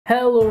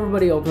Hello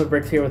everybody, Ultimate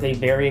Bricks here with a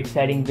very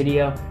exciting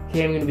video.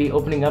 Today I'm going to be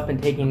opening up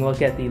and taking a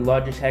look at the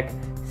Logitech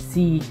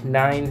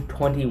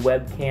C920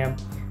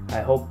 Webcam.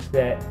 I hope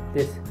that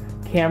this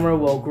camera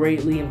will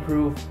greatly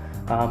improve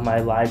my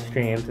live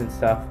streams and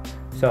stuff.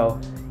 So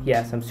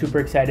yes, I'm super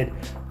excited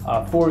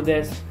for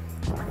this.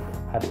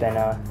 I've been,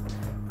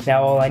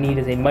 now all I need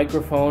is a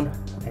microphone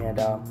and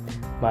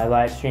my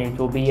live streams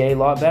will be a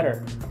lot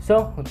better.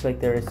 So looks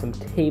like there is some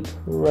tape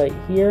right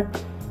here.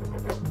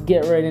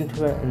 Get right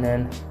into it, and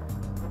then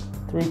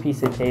 3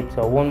 pieces of tape,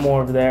 so one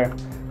more over there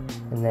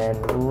and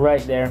then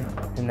right there,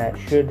 and that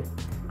should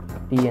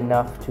be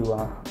enough to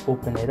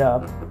open it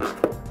up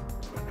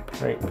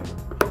right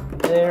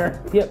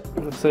there. Yep,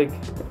 looks like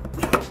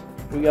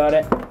we got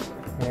it,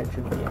 and it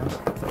should be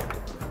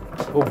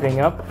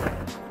opening up,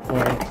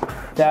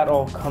 and that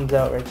all comes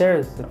out right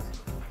there. There's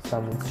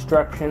some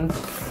instructions.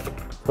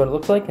 That's what it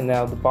looks like, and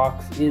now the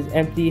box is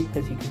empty,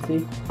 as you can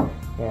see,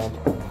 and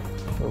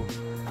we'll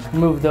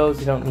remove those.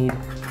 You don't need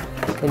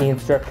any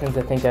instructions.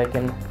 I think I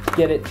can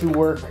get it to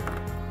work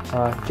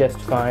just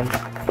fine.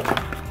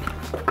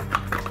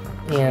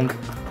 And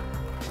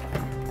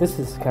this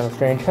is kind of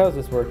strange. How is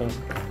this working?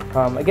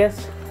 I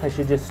guess I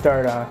should just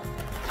start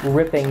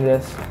ripping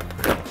this.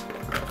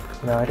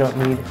 No, I don't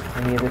need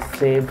any of this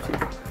saved.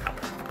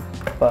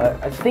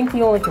 But I think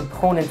the only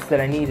components that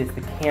I need is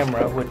the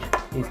camera, which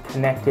is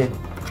connected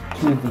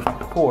to the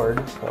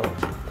cord. So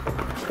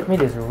let me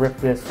just rip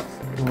this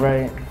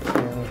right. Here,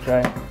 let me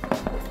try.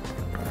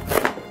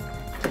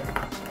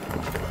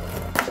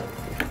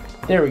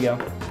 There we go.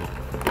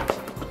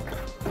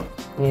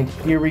 And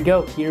here we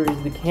go. Here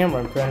is the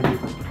camera. I'm trying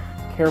to be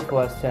careful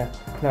as to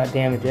not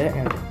damage it.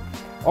 And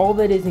all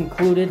that is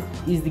included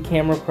is the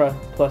camera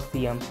plus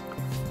the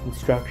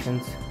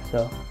instructions.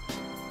 So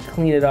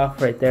clean it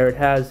off right there. It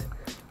has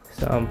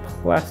some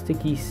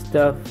plasticky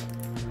stuff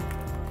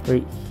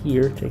right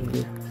here.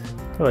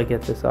 How do I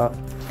get this off?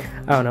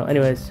 I don't know.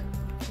 Anyways,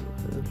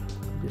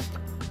 just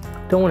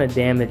don't want to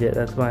damage it.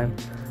 That's why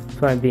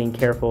I'm being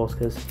careful,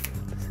 because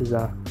this is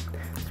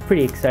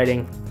pretty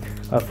exciting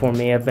for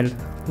me. I've been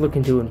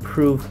looking to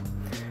improve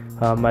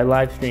my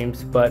live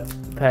streams, but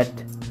I've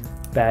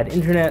had bad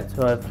internet,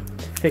 so I've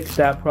fixed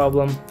that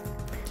problem.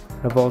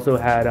 I've also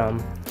had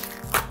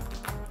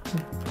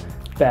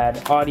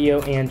bad audio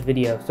and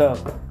video, so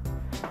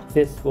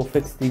this will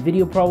fix the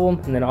video problem,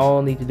 and then all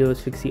I'll need to do is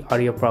fix the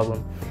audio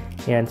problem.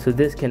 And so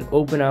this can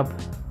open up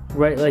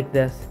right like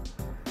this,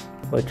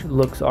 which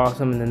looks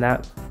awesome, and then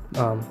that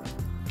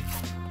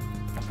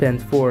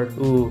bends forward.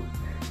 Ooh,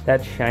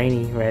 that's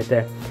shiny right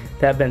there.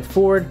 That bends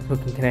forward, so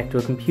it can connect to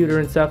a computer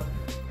and stuff.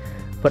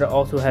 But it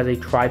also has a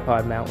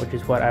tripod mount, which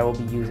is what I will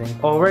be using.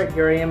 Alright,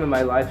 here I am in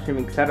my live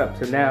streaming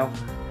setup. So now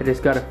I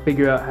just gotta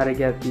figure out how to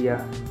get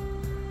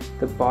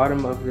the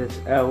bottom of this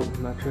out.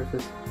 I'm not sure if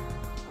this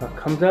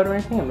comes out or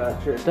anything. I'm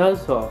not sure it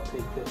does, so I'll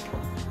take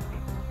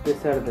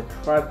this out of the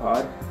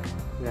tripod.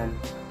 And then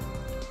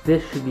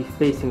this should be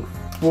facing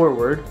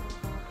forward.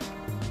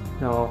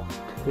 Now I'll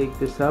take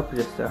this up,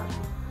 just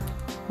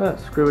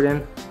screw it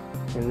in.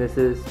 And this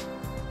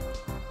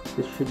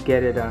should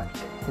get it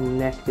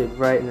connected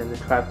right, and then the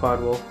tripod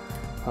will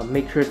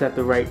make sure it's at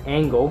the right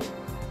angle.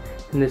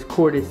 And this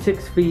cord is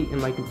 6 feet, and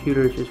my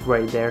computer is just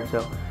right there,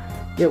 so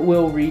it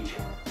will reach.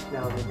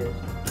 Now it is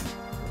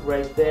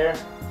right there.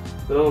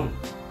 Boom.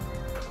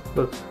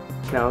 Look,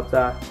 now it's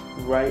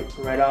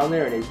right on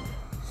there. It is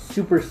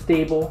super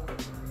stable.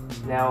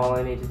 Now all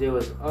I need to do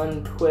is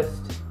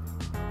untwist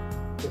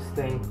this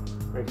thing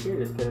right here.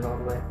 Just get it all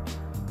the way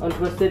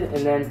untwisted,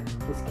 and then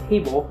this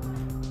cable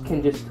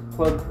can just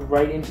plug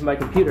right into my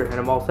computer, and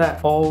I'm all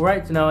set.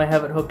 Alright, so now I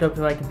have it hooked up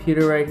to my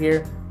computer right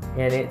here,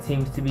 and it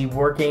seems to be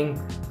working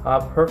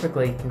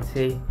perfectly. You can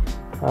see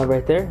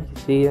right there,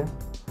 you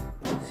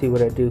can see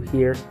what I do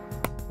here.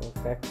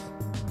 Effects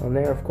on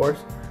there, of course.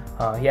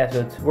 Yeah,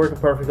 so it's working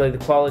perfectly. The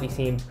quality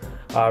seems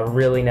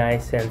really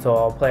nice, and so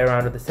I'll play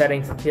around with the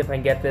settings and see if I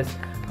can get this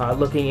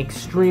looking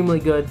extremely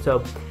good.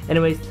 So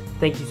anyways,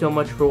 thank you so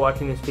much for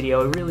watching this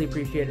video. I really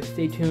appreciate it.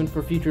 Stay tuned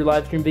for future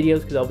live stream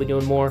videos, because I'll be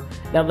doing more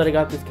now that I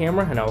got this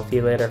camera, and I'll see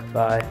you later.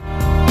 Bye.